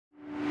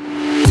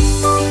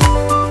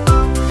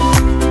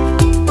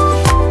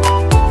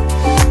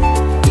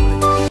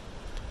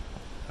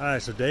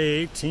Alright, so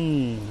day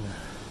 18,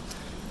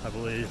 I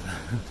believe.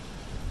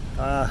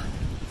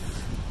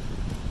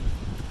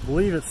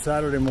 Believe it's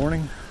Saturday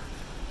morning,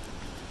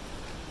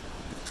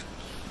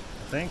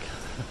 I think.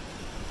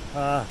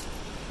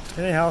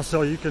 Anyhow,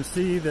 so you can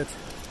see that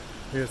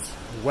it's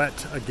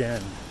wet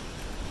again.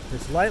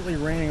 It's lightly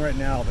raining right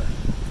now, but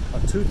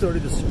at 2:30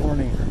 this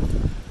morning,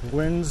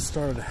 winds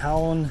started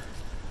howling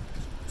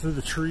through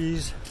the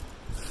trees.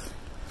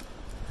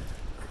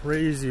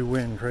 Crazy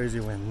wind,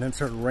 and then it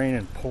started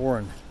raining,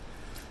 pouring.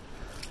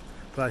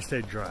 But I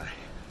stayed dry.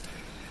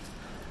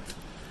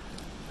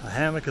 A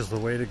hammock is the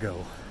way to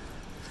go.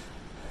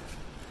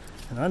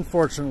 And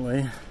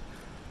unfortunately,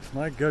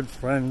 my good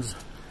friends,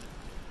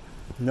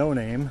 No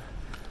Name,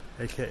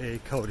 aka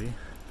Cody,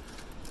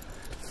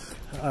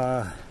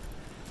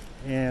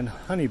 and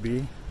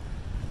Honeybee,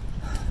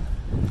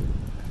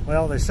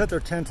 well, they set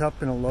their tent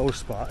up in a low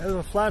spot. It was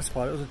a flat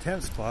spot, it was a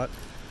tent spot,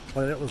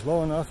 but it was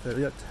low enough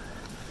that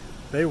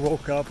they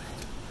woke up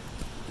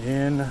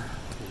in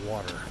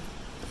water.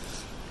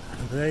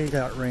 They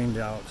got rained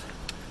out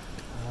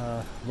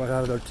right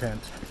out of their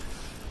tent.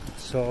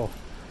 So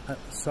that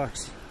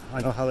sucks. I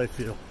know how they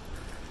feel.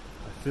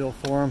 I feel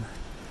for them.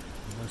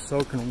 They're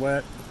soaking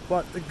wet.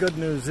 But the good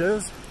news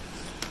is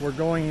we're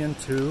going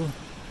into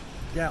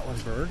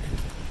Gatlinburg.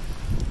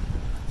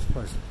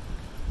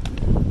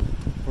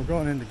 We're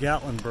going into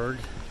Gatlinburg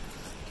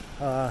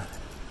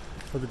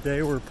for the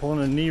day. We're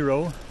pulling a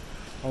Nero,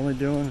 only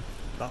doing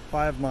about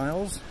 5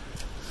 miles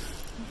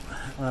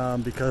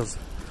because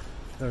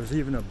there's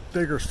even a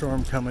bigger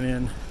storm coming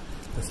in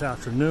this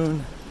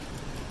afternoon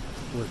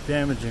with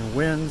damaging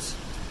winds.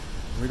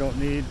 We don't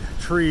need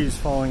trees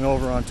falling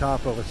over on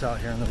top of us out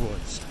here in the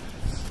woods.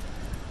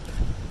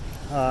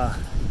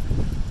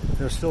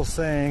 They're still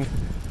saying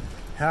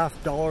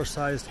half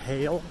dollar-sized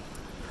hail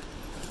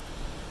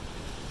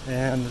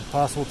and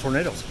possible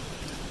tornadoes.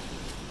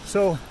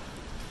 So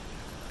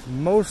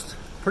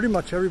pretty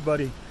much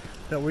everybody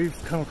that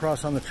we've come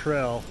across on the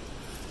trail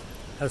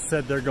has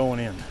said they're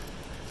going in.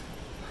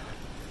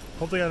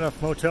 Hope they got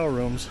enough motel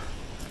rooms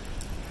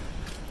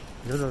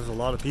because there's a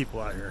lot of people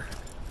out here.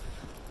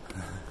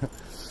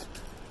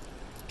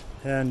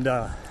 and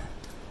that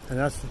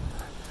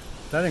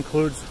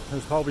includes,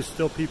 there's probably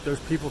still there's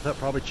people that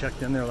probably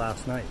checked in there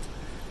last night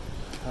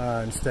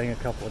and staying a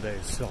couple of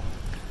days. So,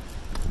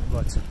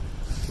 but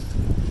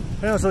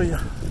yeah, so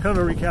kind of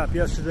a recap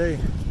yesterday.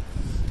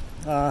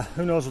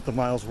 Who knows what the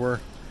miles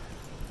were?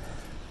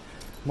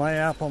 My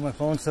app on my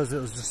phone says it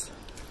was just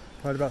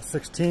right about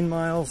 16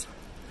 miles,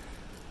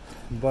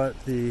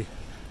 but the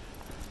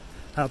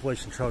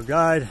Appalachian Trail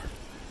Guide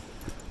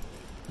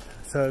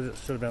said it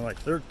should have been like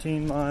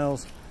 13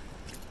 miles.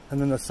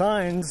 And then the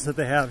signs that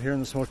they have here in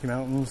the Smoky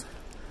Mountains,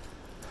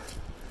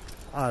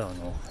 I don't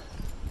know.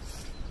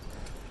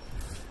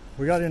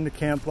 We got into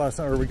camp last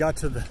night, or we got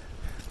to the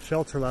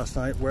shelter last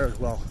night where,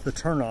 well, the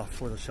turnoff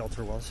where the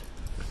shelter was.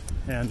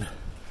 And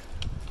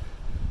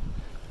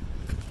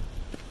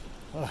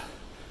kind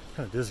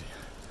of dizzy.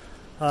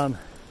 And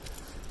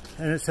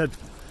it said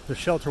the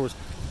shelter was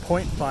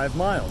 0.5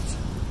 miles.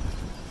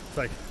 It's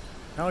like,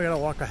 now I gotta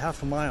walk a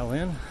half a mile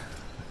in.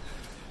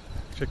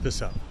 Check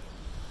this out.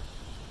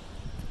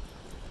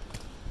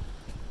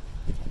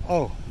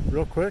 Oh,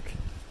 real quick,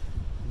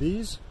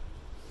 these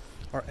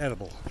are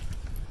edible.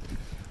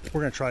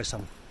 We're gonna try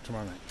some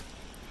tomorrow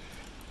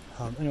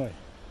night. Anyway,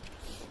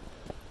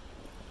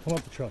 come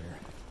up the trail here.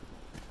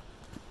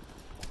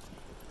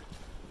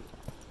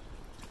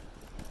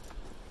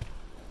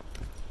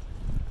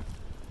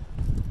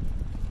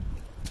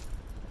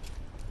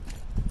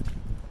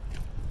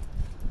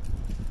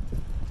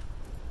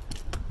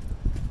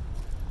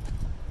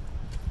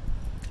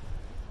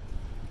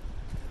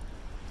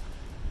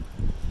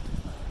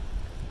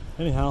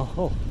 Anyhow,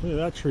 oh, look at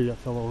that tree that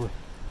fell over.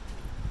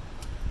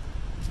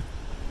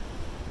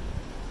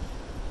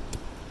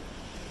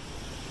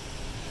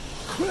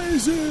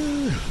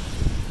 Crazy!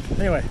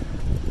 Anyway,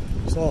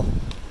 so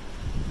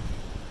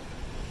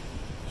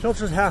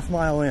shelter's half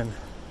mile in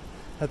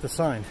at the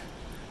sign.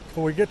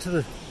 But we get to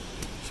the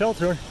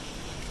shelter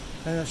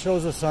and it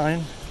shows a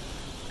sign.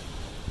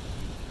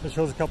 It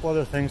shows a couple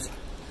other things,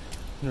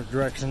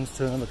 directions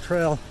to another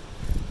trail.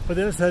 But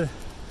then it said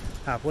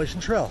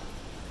Appalachian Trail.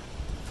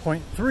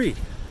 0.3.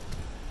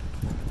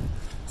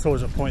 So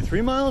is it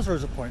 0.3 miles or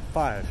is it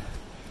 0.5?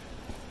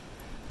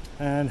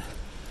 And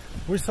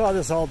we saw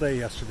this all day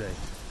yesterday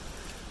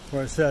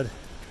where it said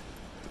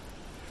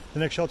the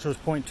next shelter was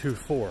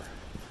 0.24.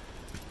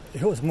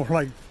 It was more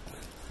like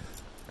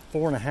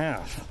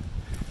 4.5.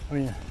 I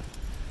mean,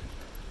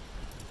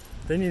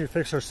 they need to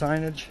fix their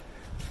signage,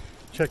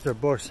 check their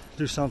books,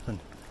 do something.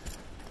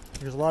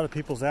 Because a lot of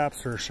people's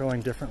apps are showing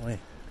differently.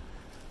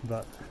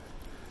 But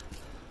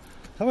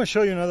I'm going to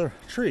show you another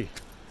tree.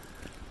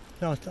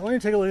 Now, I want you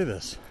to take a look at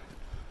this.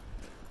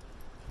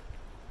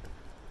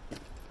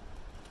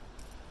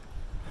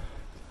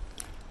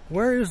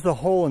 Where is the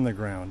hole in the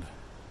ground?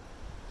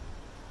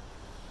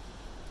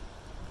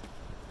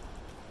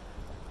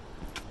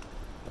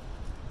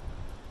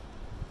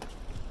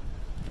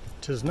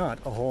 Tis not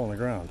a hole in the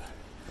ground.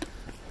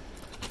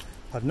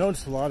 I've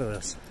noticed a lot of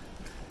this.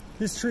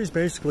 These trees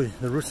basically,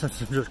 the root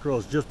system just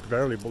grows just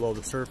barely below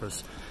the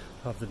surface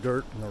of the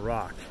dirt and the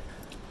rock.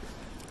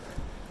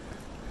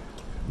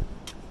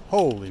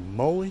 Holy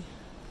moly.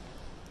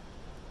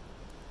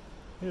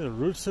 Look at the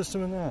root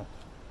system in that.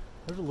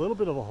 There's a little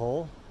bit of a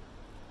hole.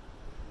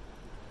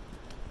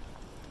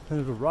 And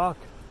there's a rock.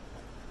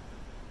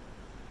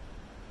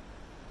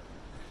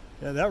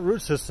 Yeah, that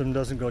root system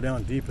doesn't go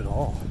down deep at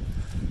all.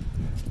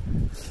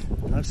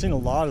 I've seen a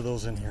lot of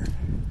those in here.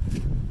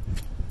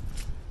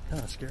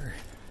 Kind of scary.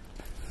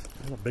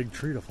 There's a big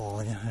tree to fall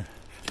in.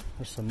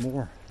 There's some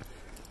more.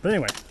 But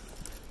anyway,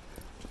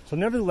 so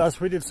nevertheless,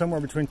 we did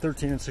somewhere between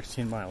 13 and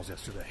 16 miles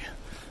yesterday.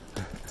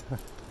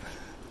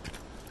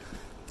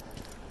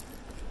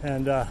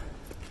 And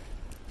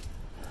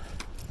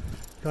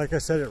like I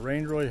said, it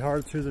rained really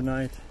hard through the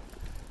night.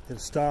 It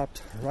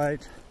stopped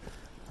right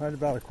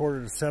about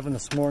 6:45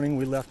 this morning.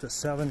 We left at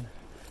 7,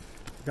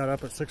 got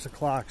up at 6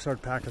 o'clock,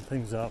 started packing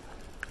things up.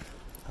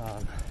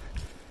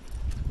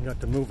 Got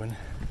to moving.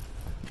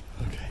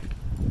 Okay,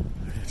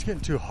 it's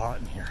getting too hot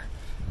in here.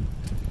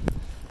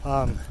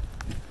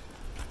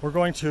 We're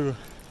going to,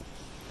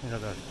 you know,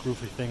 that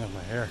goofy thing on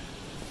my hair.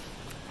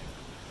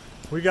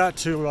 We're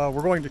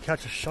going to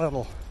catch a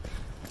shuttle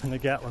in the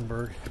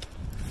Gatlinburg,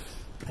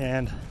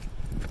 and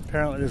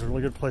apparently there's a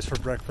really good place for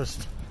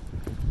breakfast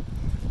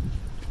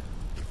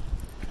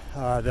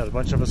that a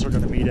bunch of us are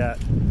going to meet at.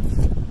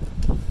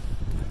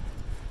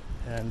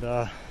 And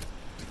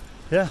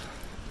yeah,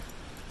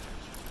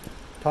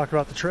 talk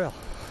about the trail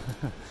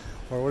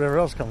or whatever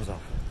else comes up.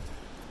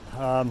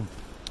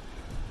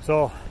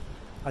 So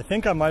I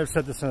think I might have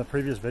said this in a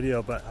previous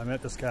video, but I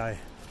met this guy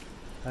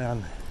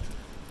and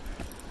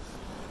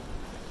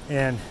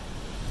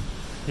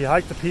he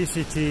hiked the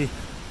PCT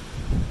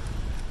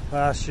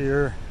last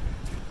year.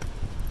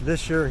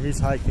 This year he's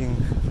hiking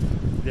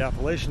the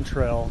Appalachian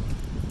Trail,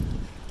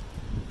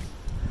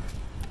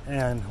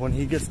 and when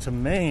he gets to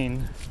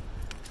Maine,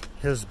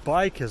 his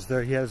bike is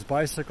there. He has his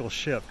bicycle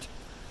shipped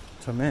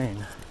to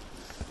Maine,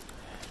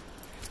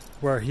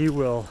 where he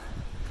will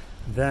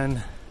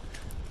then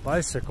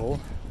bicycle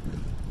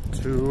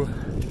to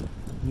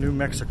New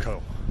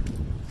Mexico.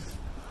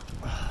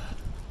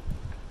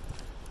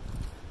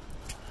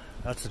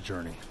 That's a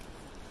journey.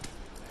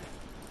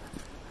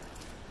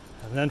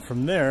 And then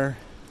from there,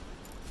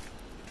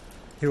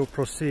 he will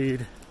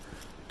proceed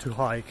to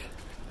hike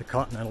the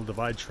Continental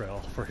Divide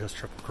Trail for his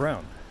Triple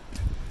Crown.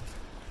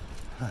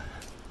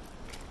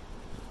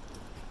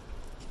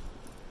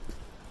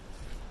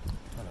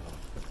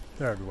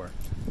 They're everywhere.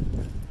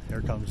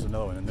 Here comes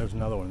another one, and there's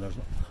another one.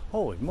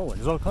 Holy moly,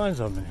 there's all kinds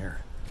of them in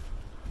here.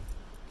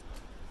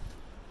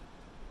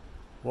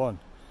 1,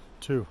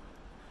 2,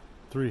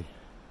 3.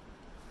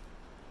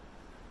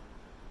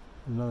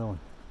 Another one.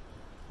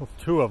 Oh,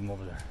 2 of them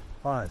over there.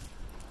 5.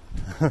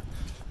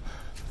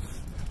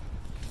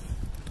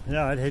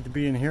 Yeah, I'd hate to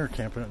be in here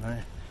camping at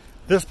night.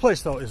 This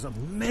place though is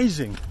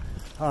amazing.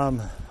 I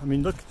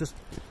mean, look, just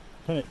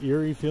kind of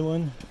eerie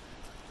feeling.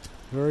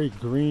 Very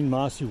green,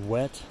 mossy,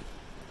 wet.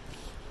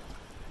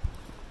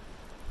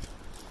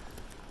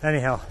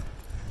 Anyhow,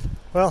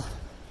 well,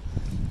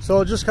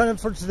 so just kind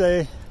of for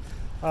today,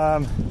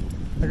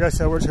 like I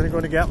said, we're just going to go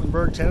to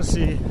Gatlinburg,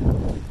 Tennessee,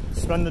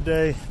 spend the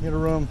day, get a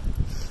room,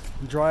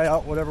 dry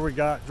out whatever we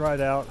got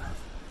dried out.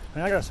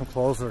 And I got some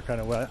clothes that are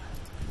kind of wet,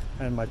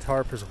 and my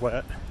tarp is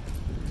wet.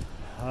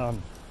 I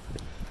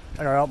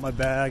got out my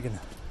bag, and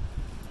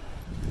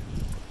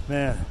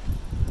man,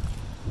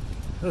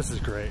 this is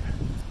great.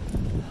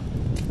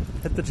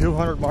 Hit the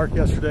 200 mark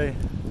yesterday.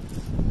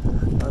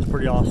 That was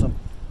pretty awesome.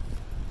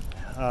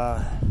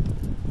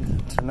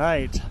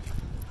 Tonight,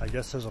 I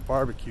guess there's a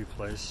barbecue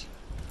place.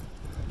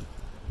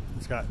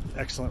 It's got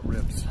excellent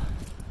ribs.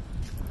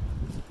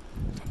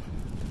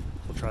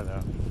 We'll try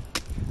that.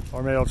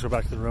 Or maybe I'll just go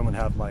back to the room and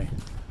have my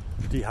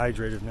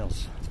dehydrated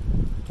meals.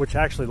 Which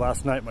actually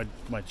last night,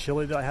 my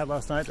chili that I had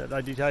last night that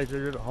I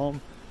dehydrated at home,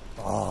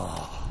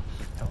 oh,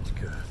 that was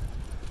good.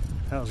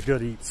 That was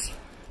good eats.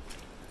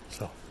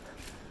 So,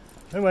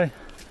 anyway,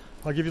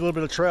 I'll give you a little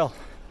bit of trail.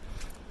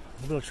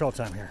 A little bit of trail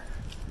time here.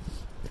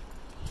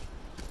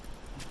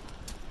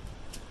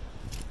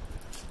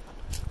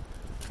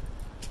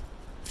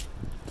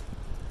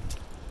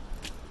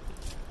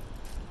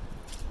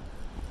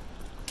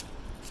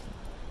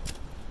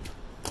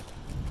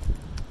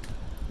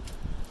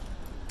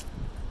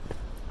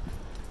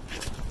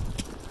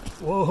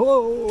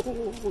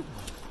 Whoa!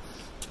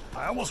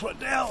 I almost went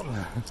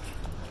down.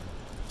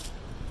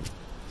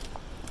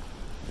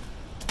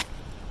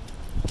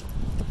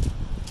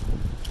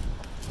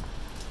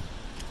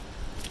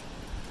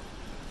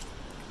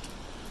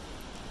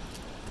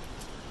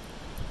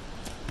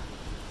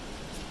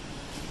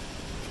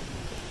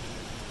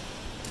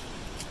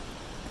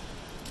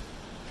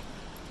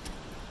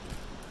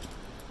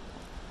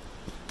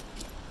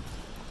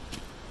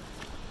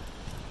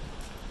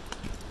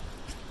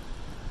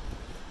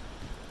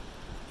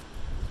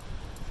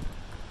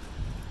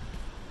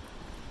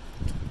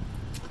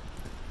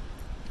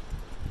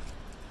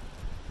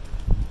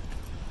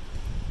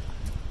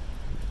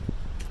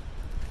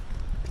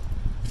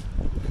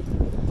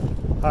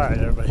 Alright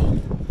everybody, I'm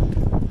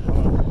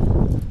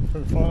gonna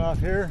put the phone off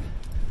here,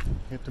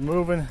 get to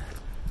moving,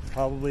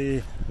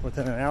 probably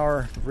within an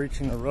hour of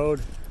reaching the road,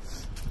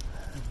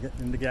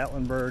 getting into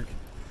Gatlinburg.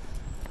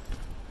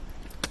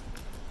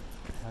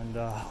 And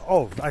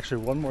oh,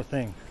 actually one more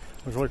thing,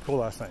 it was really cool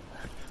last night.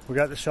 We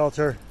got to the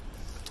shelter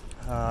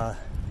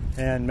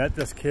and met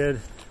this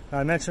kid. Now,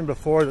 I mentioned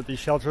before that these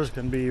shelters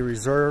can be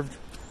reserved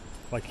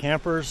by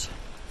campers,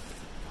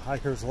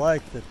 hikers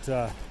alike,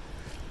 that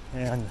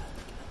and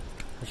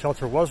the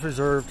shelter was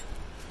reserved,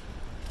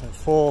 it was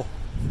full,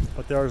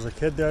 but there was a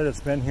kid there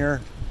that's been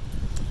here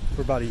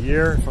for about a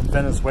year from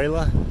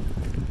Venezuela,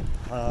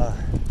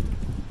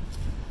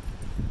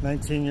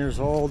 19 years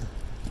old.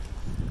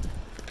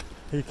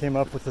 He came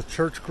up with a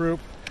church group,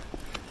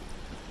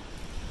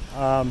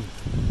 and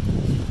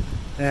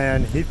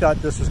he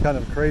thought this was kind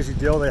of a crazy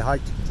deal. They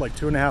hiked like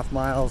 2.5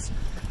 miles,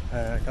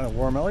 kind of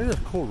warm out. Look at this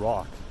cool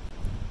rock.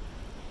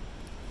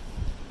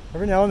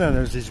 Every now and then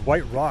there's these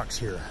white rocks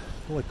here,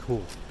 really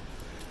cool.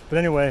 But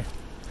anyway,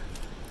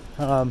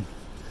 and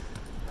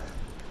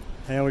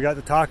we got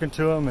to talking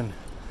to him and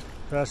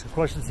asking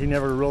questions. He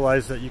never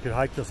realized that you could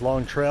hike this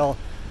long trail,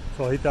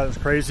 so he thought it was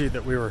crazy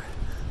that we were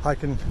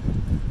hiking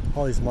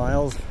all these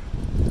miles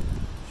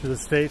through the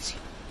States.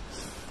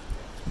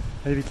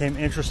 And he became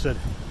interested,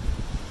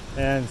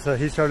 and so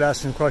he started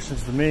asking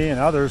questions to me and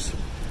others,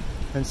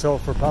 and so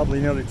for probably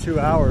nearly 2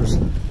 hours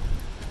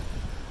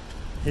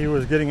he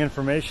was getting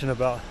information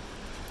about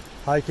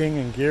hiking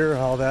and gear and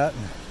all that,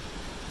 and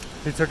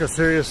he took a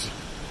serious,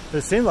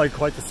 it seemed like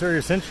quite the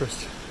serious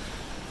interest.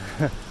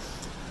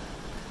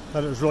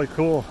 Thought it was really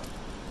cool,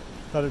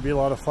 thought it'd be a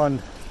lot of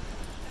fun.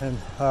 And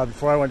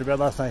before I went to bed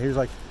last night, he was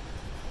like,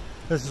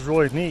 this is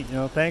really neat, you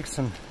know, thanks.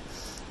 And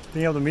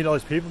being able to meet all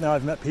these people. Now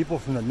I've met people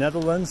from the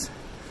Netherlands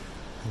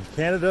and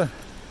Canada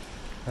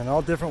and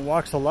all different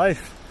walks of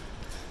life.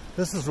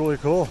 This is really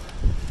cool.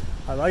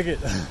 I like it.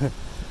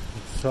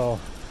 So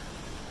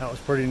that was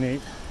pretty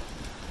neat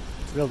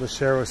to be able to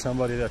share with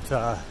somebody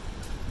that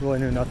really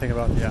knew nothing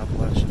about the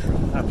Appalachian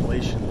Trail.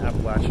 Appalachian,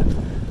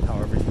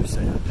 however you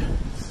say it.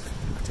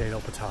 Potato,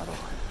 potato.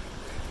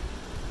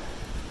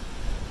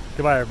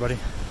 Goodbye everybody.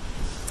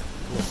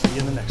 We'll see you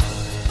in the next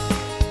one.